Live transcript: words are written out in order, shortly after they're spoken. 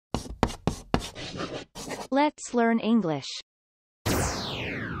Let's learn English.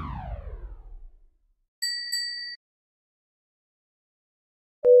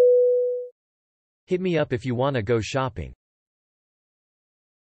 Hit me up if you wanna go shopping.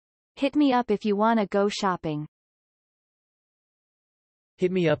 Hit me up if you wanna go shopping.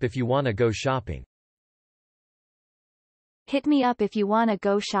 Hit me up if you wanna go shopping. Hit me up if you wanna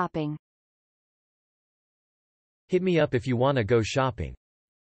go shopping. Hit me up if you wanna go shopping.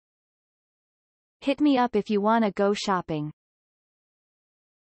 Hit me up if you wanna go shopping.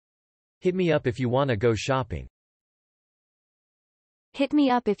 Hit me up if you wanna go shopping. Hit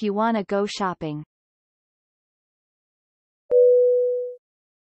me up if you wanna go shopping.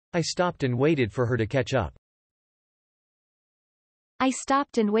 I stopped and waited for her to catch up. I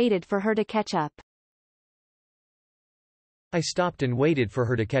stopped and waited for her to catch up. I stopped and waited for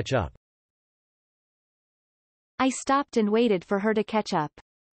her to catch up. I stopped and waited for her to catch up.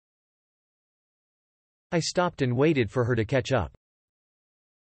 I stopped and waited for her to catch up.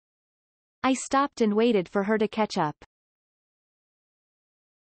 I stopped and waited for her to catch up.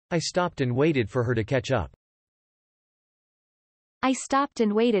 I stopped and waited for her to catch up. I stopped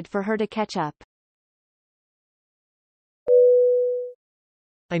and waited for her to catch up.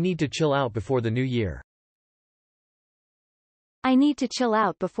 I need to chill out before the new year. I need to chill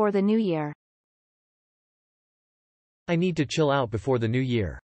out before the new year. I need to chill out before the new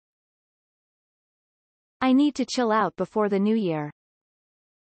year. I need to chill out before the new year.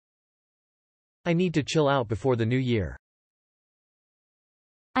 I need to chill out before the new year.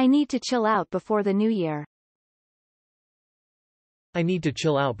 I need to chill out before the new year. I need to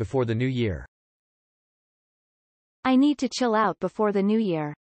chill out before the new year. I need to chill out before the new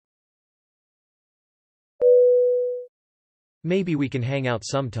year. Maybe we can hang out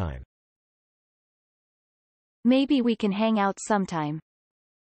sometime. Maybe we can hang out sometime.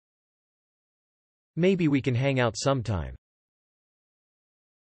 Maybe we can hang out sometime.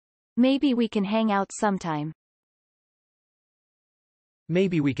 Maybe we can hang out sometime.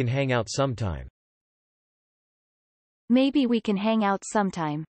 Maybe we can hang out sometime. Maybe we can hang out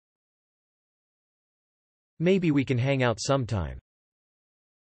sometime. Maybe we can hang out sometime.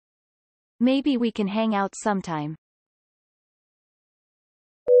 Maybe we can hang out sometime.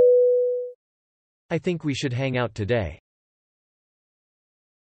 I think we should hang out today.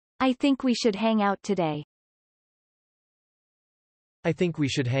 I think we should hang out today. I think we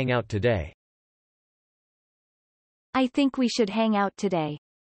should hang out today. I think we should hang out today.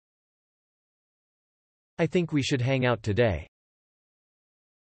 I think we should hang out today.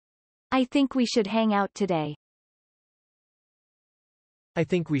 I think we should hang out today. I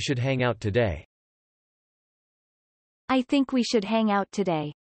think we should hang out today. I think we should hang out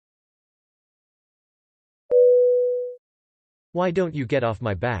today. Why don't you get off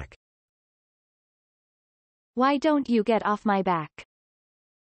my back? Why don't you get off my back?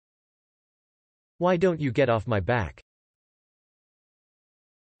 Why don't you get off my back?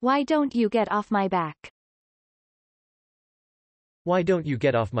 Why don't you get off my back? Why don't you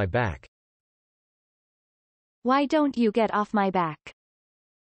get off my back? Why don't you get off my back?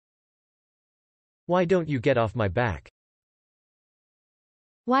 Why don't you get off my back?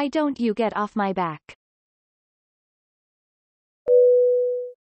 Why don't you get off my back?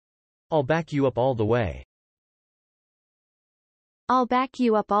 I'll back you up all the way. I'll back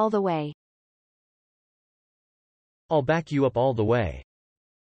you up all the way. I'll back you up all the way.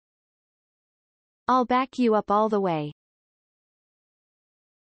 I'll back you up all the way.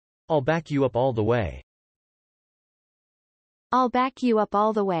 I'll back you up all the way. I'll back you up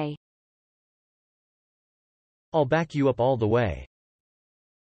all the way. I'll back you up all the way.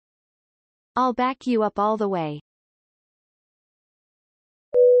 I'll back you up all the way.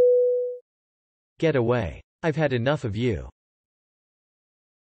 Get away. I've had enough of you.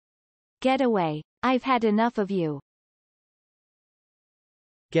 Get away. I've had enough of you.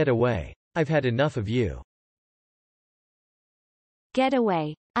 Get away. I've had enough of you. Get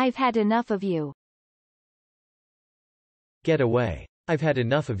away. I've had enough of you. Get away. I've had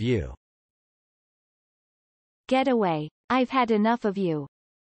enough of you. Get away. I've had enough of you.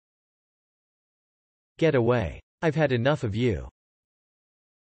 Get away. I've had enough of you.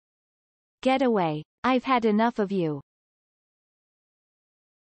 Get away. I've had enough of you.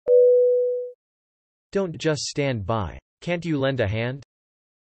 Don't just stand by. Can't you lend a hand?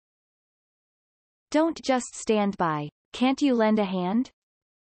 Don't just stand by. Can't you lend a hand?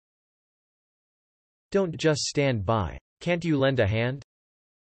 Don't just stand by. Can't you lend a hand?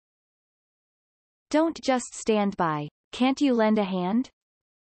 Don't just stand by. Can't you lend a hand?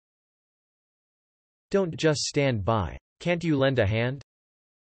 Don't just stand by. Can't you lend a hand?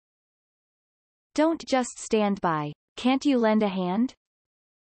 Don't just stand by. Can't you lend a hand?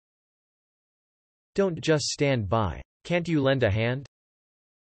 Don't just stand by. Can't you lend a hand?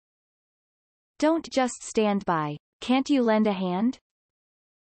 Don't just stand by. Can't you lend a hand?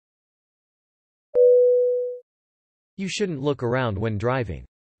 You shouldn't look around when driving.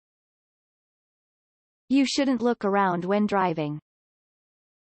 You shouldn't look around when driving.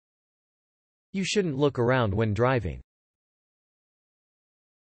 You shouldn't look around when driving.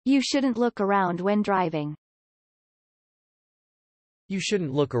 You shouldn't look around when driving. You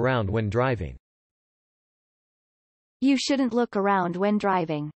shouldn't look around when driving. You shouldn't look around when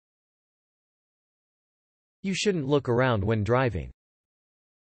driving. You shouldn't look around when driving.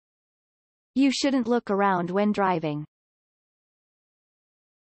 You shouldn't look around when driving.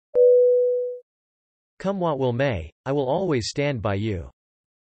 Come what will may, I will always stand by you.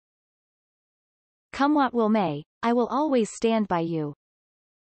 Come what will may, I will always stand by you.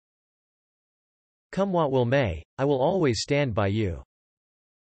 Come what will may, I will always stand by you.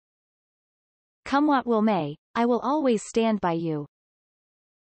 Come what will may, I will always stand by you.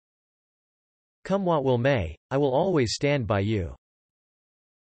 Come what will may, I will always stand by you.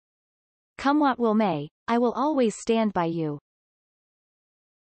 Come what will may, I will always stand by you.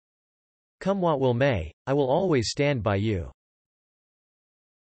 Come what will may, I will always stand by you.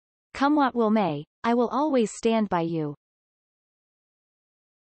 Come what will may, I will always stand by you.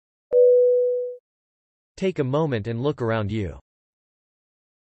 Take a moment and look around you.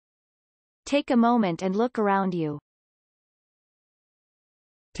 Take a moment and look around you.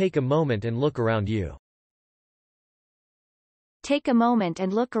 Take a moment and look around you. Take a moment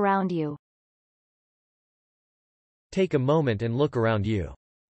and look around you. Take a moment and look around you.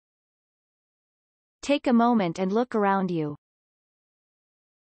 Take a moment and look around you.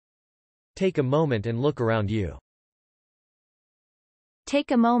 Take a moment and look around you.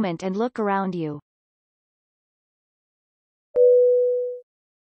 Take a moment and look around you.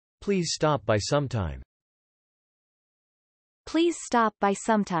 Please stop by sometime. Please stop by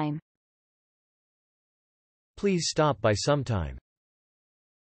sometime. Please stop by sometime.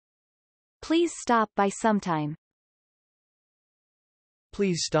 Please stop by sometime.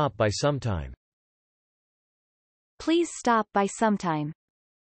 Please stop by sometime. Please stop by sometime.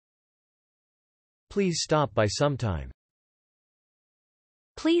 Please stop by sometime.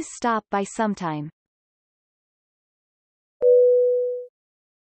 Please stop by sometime.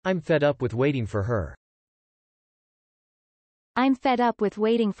 I'm fed up with waiting for her. I'm fed up with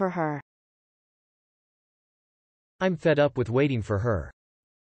waiting for her. I'm fed up with waiting for her.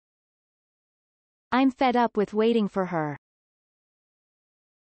 I'm fed up with waiting for her.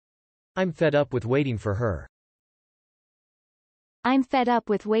 I'm fed up with waiting for her. I'm fed up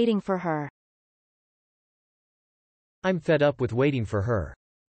with waiting for her. I'm fed up with waiting for her.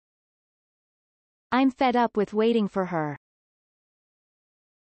 I'm fed up with waiting for her.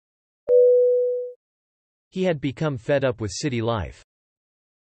 He had become fed up with city life.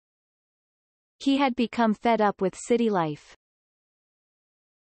 He had become fed up with city life.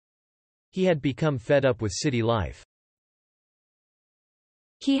 He had become fed up with city life.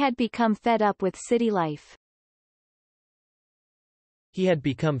 He had become fed up with city life. He had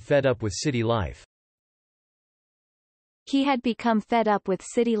become fed up with city life. He had become fed up with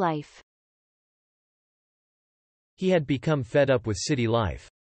city life. He had become fed up with city life.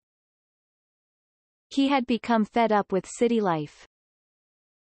 He had become fed up with city life.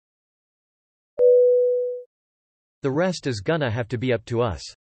 The rest is gonna have to be up to us.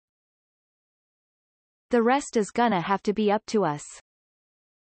 The rest is gonna have to be up to us.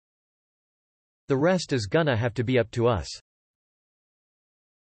 The rest is gonna have to be up to us.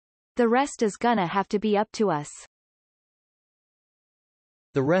 The rest is gonna have to be up to us.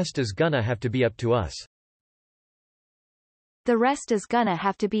 The rest is gonna have to be up to us. The rest is gonna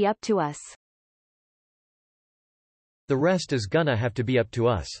have to be up to us. The rest is gonna have to be up to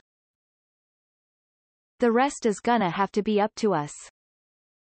us. The rest is gonna have to be up to us.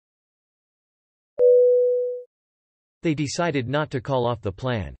 They decided not to call off the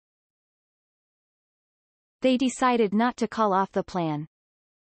plan. They decided not to call off the plan.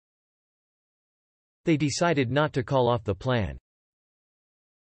 They decided not to call off the plan.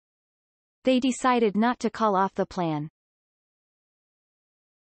 They decided not to call off the plan.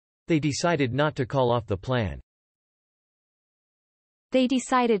 They decided not to call off the plan. They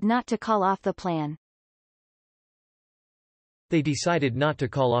decided not to call off the plan. They decided not to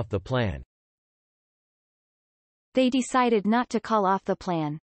call off the plan. They decided not to call off the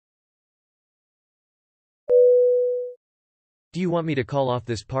plan. Do you want me to call off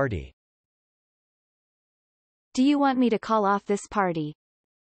this party? Do you want me to call off this party?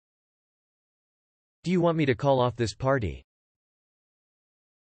 Do you want me to call off this party?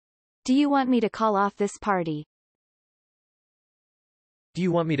 Do you want me to call off this party? Do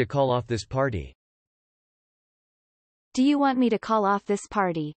you want me to call off this party? Do you want me to call off this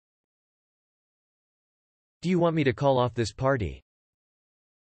party? Do you want me to call off this party?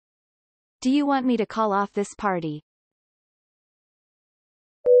 Do you want me to call off this party?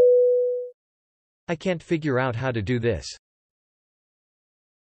 I can't figure out how to do this.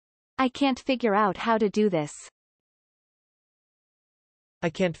 I can't figure out how to do this.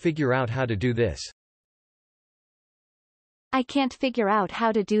 I can't figure out how to do this. I can't figure out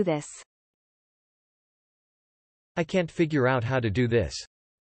how to do this. I can't figure out how to do this.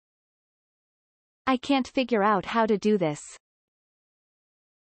 I can't figure out how to do this.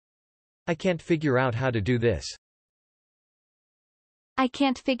 I can't figure out how to do this. I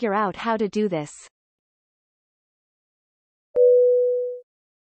can't figure out how to do this.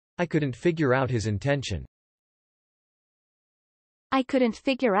 I couldn't figure out his intention. I couldn't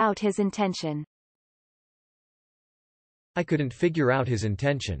figure out his intention. I couldn't figure out his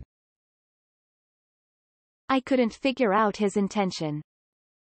intention. I couldn't figure out his intention.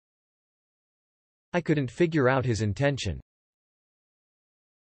 I couldn't figure out his intention.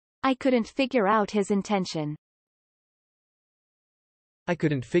 I couldn't figure out his intention. I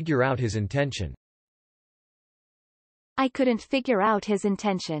couldn't figure out his intention. I couldn't figure out his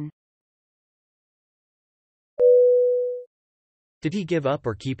intention. Did he give up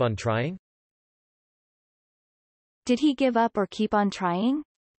or keep on trying? Did he give up or keep on trying?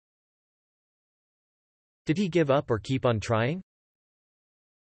 Did he give up or keep on trying?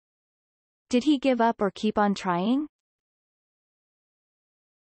 Did he give up or keep on trying?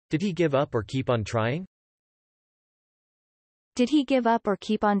 Did he give up or keep on trying? Did he give up or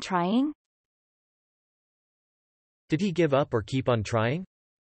keep on trying? Did he give up or keep on trying?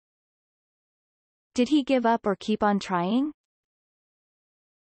 Did he give up or keep on trying?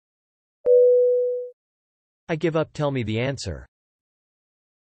 I give up, tell me the answer.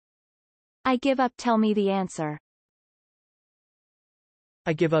 I give up, tell me the answer.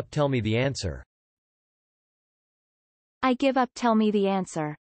 I give up, tell me the answer. I give up, tell me the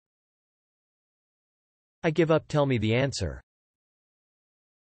answer. I give up, tell me the answer.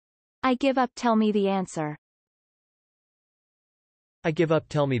 I give up, tell me the answer. I give up,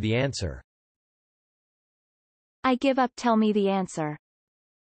 tell me the answer. I give up, tell me the answer.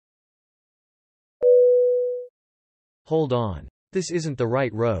 Hold on. This isn't the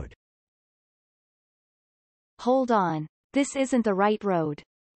right road. Hold on. This isn't the right road.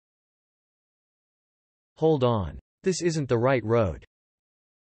 Hold on. This isn't the right road.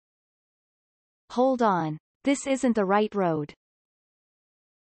 Hold on. This isn't the right road.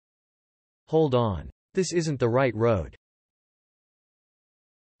 Hold on. This isn't the right road.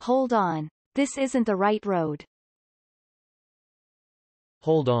 Hold on. This isn't the right road.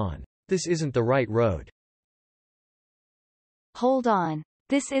 Hold on. This isn't the right road. Hold on.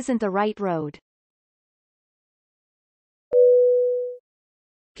 This isn't the right road.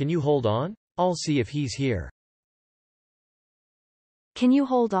 Can you hold on? I'll see if he's here. Can you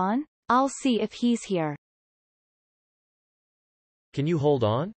hold on? I'll see if he's here. Can you hold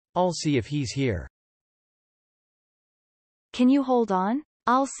on? I'll see if he's here. Can you hold on?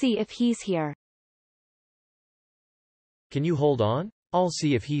 I'll see if he's here. Can you hold on? I'll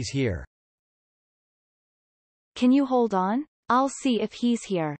see if he's here. Can you hold on? I'll see if he's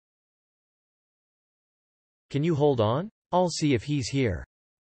here. Can you hold on? I'll see if he's here.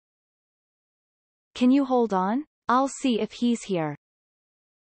 Can you hold on? I'll see if he's here.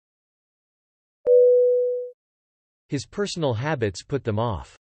 His personal habits put them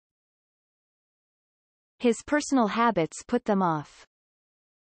off. His personal habits put them off.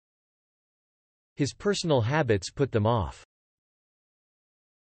 His personal habits put them off.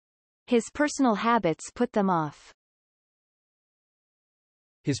 His personal habits put them off.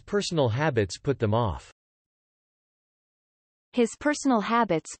 His personal habits put them off. His personal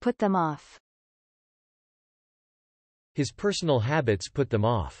habits put them off. His personal habits put them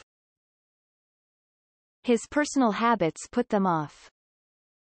off. His personal habits put them off.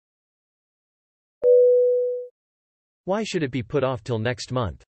 Why should it be put off till next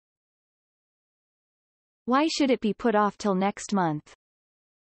month? Why should it be put off till next month?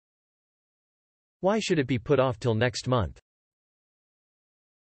 Why should it be put off till next month?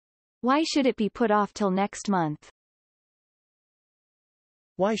 Why should it be put off till next month?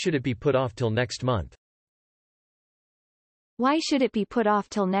 Why should it be put off till next month? Why should it be put off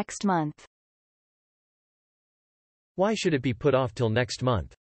till next month? Why should it be put off till next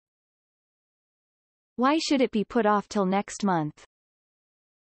month? Why should it be put off till next month?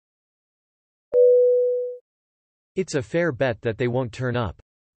 It's a fair bet that they won't turn up.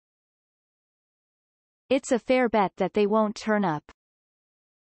 It's a fair bet that they won't turn up.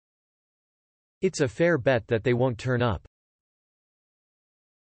 It's a fair bet that they won't turn up.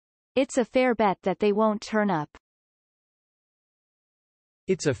 It's a fair bet that they won't turn up.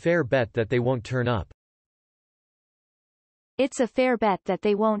 It's a fair bet that they won't turn up. It's a fair bet that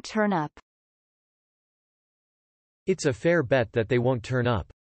they won't turn up. It's a fair bet that they won't turn up.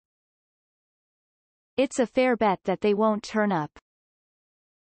 It's a fair bet that they won't turn up.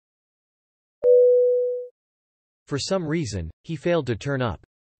 For some reason, he failed to turn up.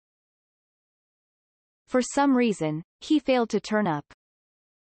 For some reason, he failed to turn up.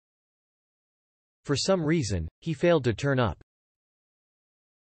 For some reason, he failed to turn up.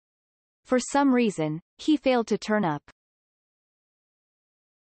 For some reason, he failed to turn up.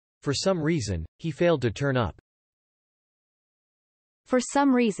 For some reason, he failed to turn up. For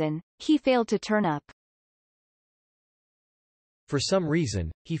some reason, he failed to turn up. For some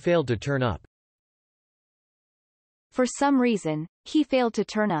reason, he failed to turn up. For some reason, he failed to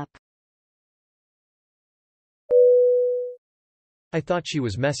turn up. I thought she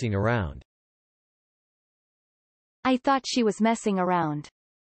was messing around. I thought she was messing around.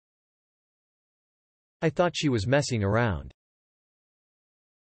 I thought she was messing around.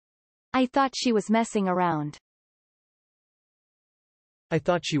 I thought she was messing around. I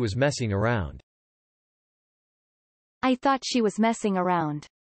thought she was messing around. I thought she was messing around.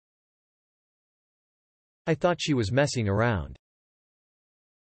 I thought she was messing around.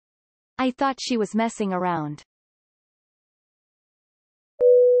 I thought she was messing around.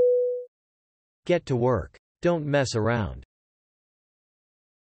 Get to work. Don't mess around.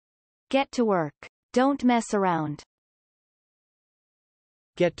 Get to work. Don't mess around.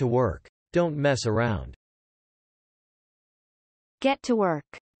 Get to work. Don't mess around. Get to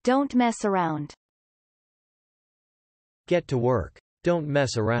work. Don't mess around. Get to work. Don't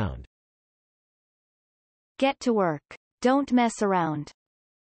mess around. Get to work. Don't mess around.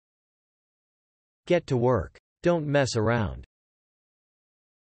 Get to work. Don't mess around.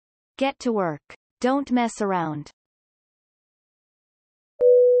 Get to work. Don't mess around.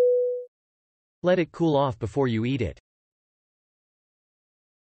 Let it cool off before you eat it.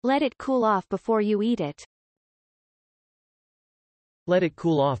 Let it cool off before you eat it. Let it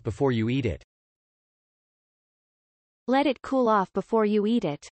cool off before you eat it. Let it cool off before you eat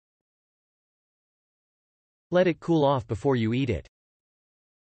it. Let it cool off before you eat it.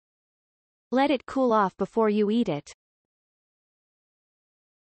 Let it cool off before you eat it.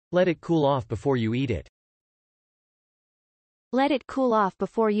 Let it cool off before you eat it. Let it cool off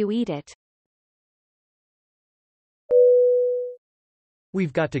before you eat it.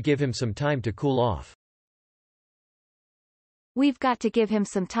 We've got to give him some time to cool off. We've got to give him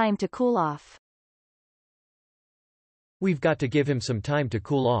some time to cool off. We've got to give him some time to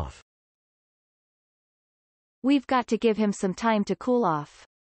cool off. We've got to give him some time to cool off.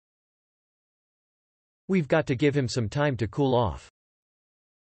 We've got to give him some time to cool off.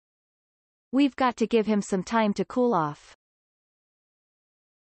 We've got to give him some time to cool off.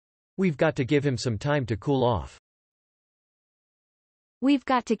 We've got to give him some time to cool off. We've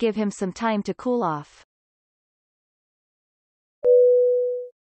got to give him some time to cool off.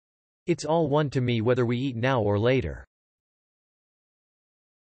 It's all one to me whether we eat now or later.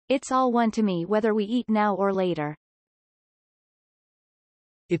 It's all one to me whether we eat now or later.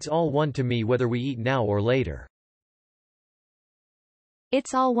 It's all one to me whether we eat now or later.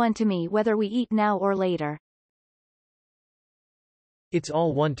 It's all one to me whether we eat now or later. It's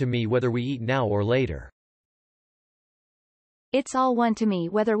all one to me whether we eat now or later. It's all one to me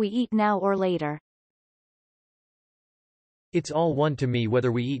whether we eat now or later. It's all one to me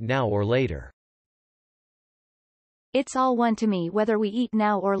whether we eat now or later. It's all one to me whether we eat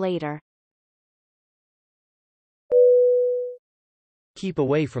now or later. Keep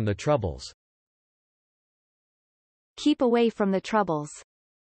away from the troubles. Keep away from the troubles.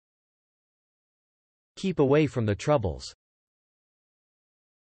 Keep away from the troubles.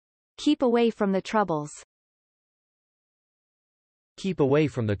 Keep away from the troubles. Keep away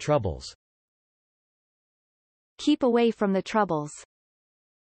from the troubles. Keep away from the troubles.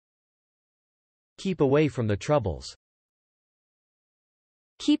 Keep away from the troubles.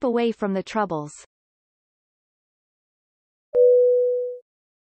 Keep away from the troubles.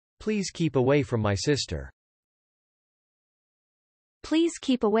 Please keep away from my sister. Please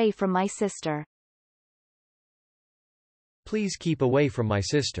keep away from my sister. Please keep away from my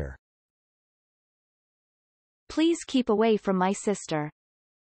sister. Please keep away from my sister.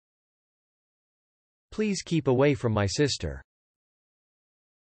 Please keep away from my sister.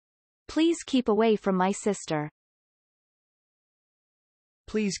 Please keep away from my sister.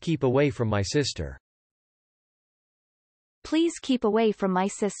 Please keep away from my sister. Please keep away from my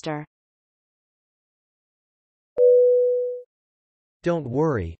sister. Don't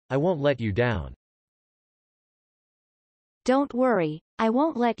worry, I won't let you down. Don't worry, I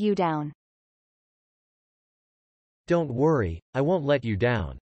won't let you down. Don't worry, I won't let you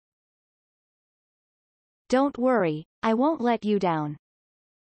down. Don't worry, I won't let you down.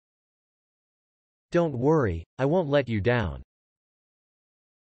 Don't worry, I won't let you down.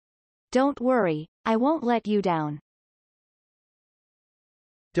 Don't worry, I won't let you down.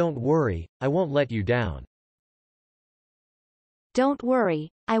 Don't worry, I won't let you down. Don't worry,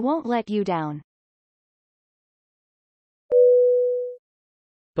 I won't let you down.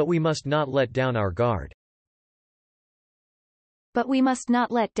 But we must not let down our guard. But we must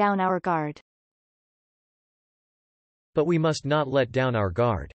not let down our guard. But we must not let down our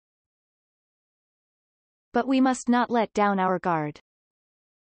guard. But we must not let down our guard.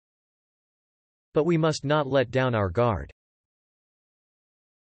 But we must not let down our guard.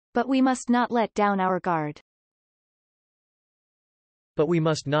 But we must not let down our guard. But we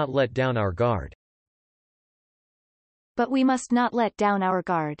must not let down our guard. But we must not let down our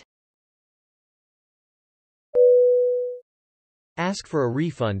guard. Ask for a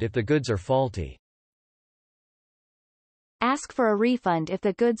refund if the goods are faulty. Ask for a refund if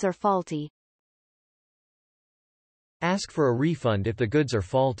the goods are faulty. Ask for a refund if the goods are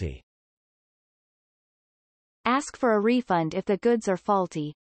faulty. Ask for a refund if the goods are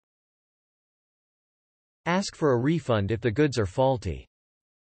faulty. Ask for a refund if the goods are faulty.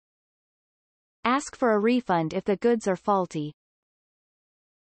 Ask for a refund if the goods are faulty.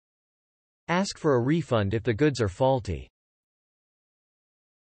 Ask for a refund if the goods are faulty.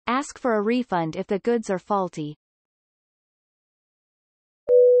 Ask for a refund if the goods are faulty.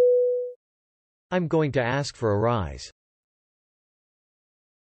 I'm going to ask for a rise.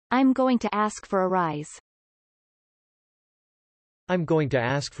 I'm going to ask for a rise. I'm going to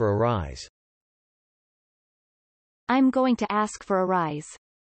ask for a rise. I'm going to ask for a rise.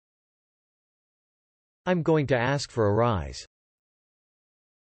 I'm going to ask for a rise.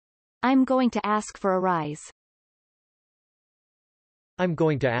 I'm going to ask for a rise. I'm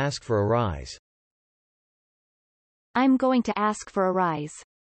going to ask for a rise. I'm going to ask for a rise.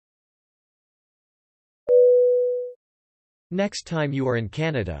 Next time you are in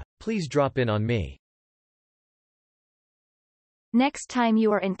Canada, please drop in on me. Next time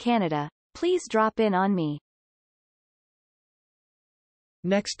you are in Canada, please drop in on me.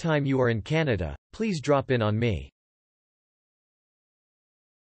 Next time you are in Canada, please drop in on me.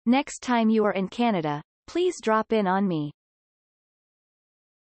 Next time you are in Canada, please drop in on me.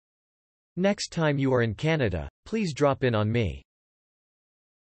 Next time you are in Canada, please drop in on me.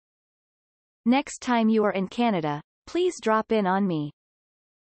 Next time you are in Canada, please drop in on me.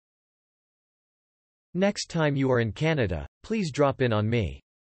 Next time you are in Canada, please drop in on me.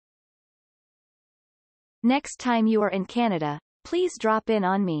 Next time you are in Canada, please drop in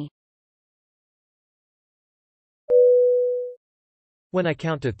on me. When I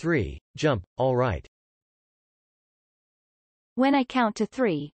count to 3, jump, all right. When I count to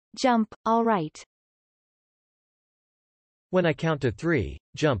 3, jump, all right. When I count to 3,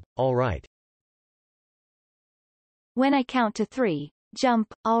 jump, all right. When I count to 3,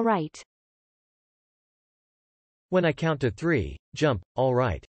 jump, all right. When I count to 3, jump, all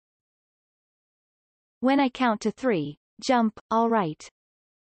right. When I count to 3, jump, all right.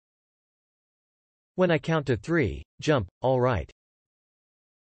 When I count to 3, jump, all right.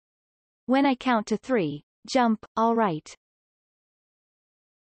 When I count to 3, jump, all right.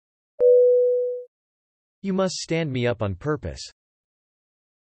 You must stand me up on purpose.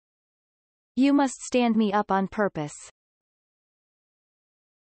 You must stand me up on purpose.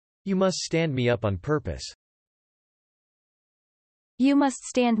 You must stand me up on purpose. You must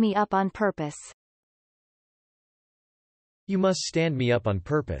stand me up on purpose. You must stand me up on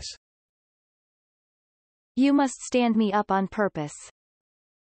purpose. You must stand me up on purpose.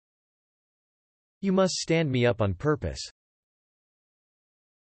 You must stand me up on purpose.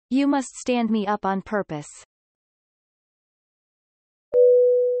 You must stand me up on purpose.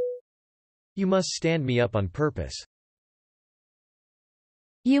 You must stand me up on purpose.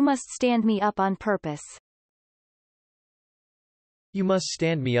 You must stand me up on purpose. You must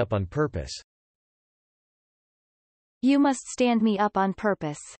stand me up on purpose. You must stand me up on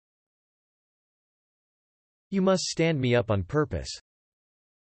purpose. You must stand me up on purpose.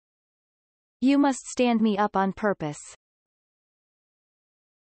 You must stand me up on purpose.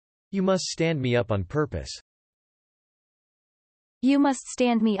 You must stand me up on purpose. You must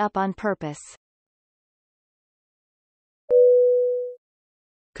stand me up on purpose.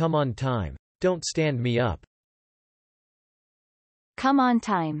 Come on time. Don't stand me up. Come on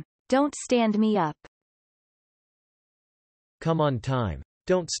time. Don't stand me up. Come on time.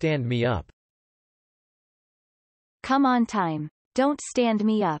 Don't stand me up. Come on time. Don't stand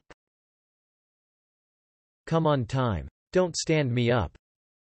me up. Come on time. Don't stand me up.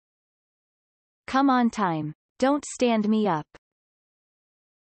 Come on time. Don't stand me up.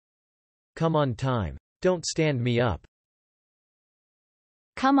 Come on time. Don't stand me up.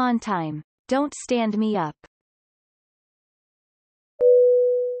 Come on time. Don't stand me up.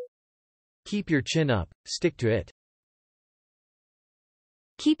 Keep your chin up, stick to it.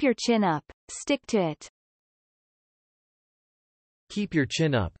 Keep your chin up, stick to it. Keep your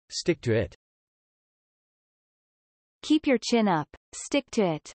chin up, stick to it. Keep your chin up, stick to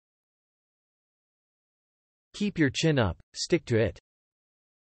it. Keep your chin up, stick to it.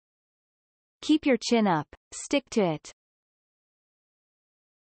 Keep your chin up, stick to it.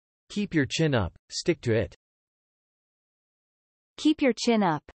 Keep your chin up, stick to it. Keep your chin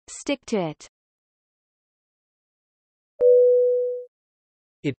up, stick to it.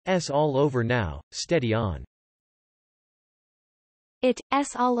 It's all over now, steady on.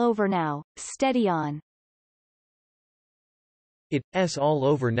 It's all over now, steady on. It's all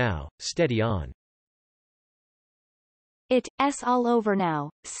over now, steady on. It's all over now,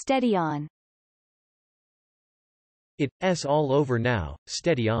 steady on. It's all over now,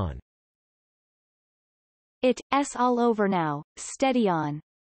 steady on. It's all over now, steady on.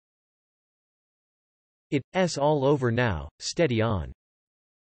 It's all over now, steady on.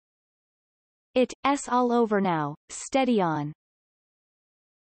 It's all over now, steady on.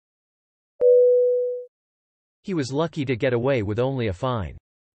 He was lucky to get away with only a fine.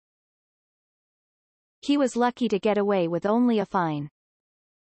 He was lucky to get away with only a fine.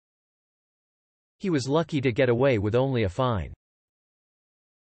 He was lucky to get away with only a fine.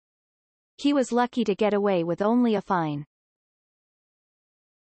 He was lucky to get away with only a fine.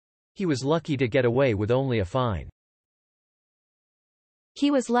 He was lucky to get away with only a fine. He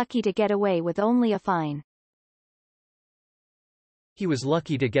was lucky to get away with only a fine. He was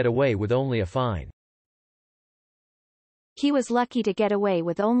lucky to get away with only a fine. He was lucky to get away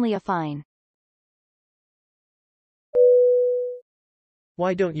with only a fine.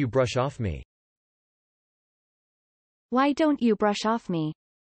 Why don't you brush off me? Why don't you brush off me?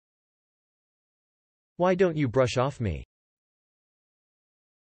 Why don't you brush off me?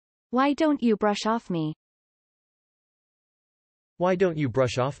 Why don't you brush off me? Why don't you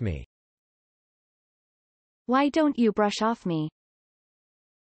brush off me? Why don't you brush off me?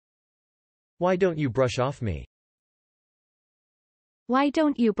 Why don't you brush off me? Why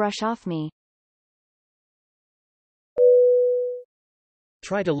don't you brush off me?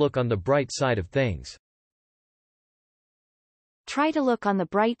 Try to look on the bright side of things. Try to look on the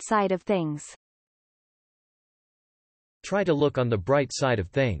bright side of things. Try to look on the bright side of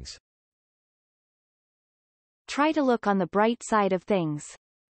things. Try to look on the bright side of things.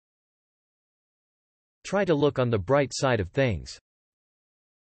 Try to look on the bright side of things.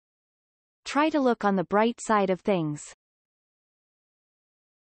 Try to look on the bright side of things.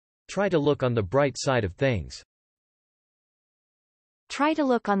 Try to look on the bright side of things. Try to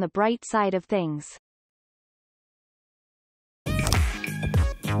look on the bright side of things.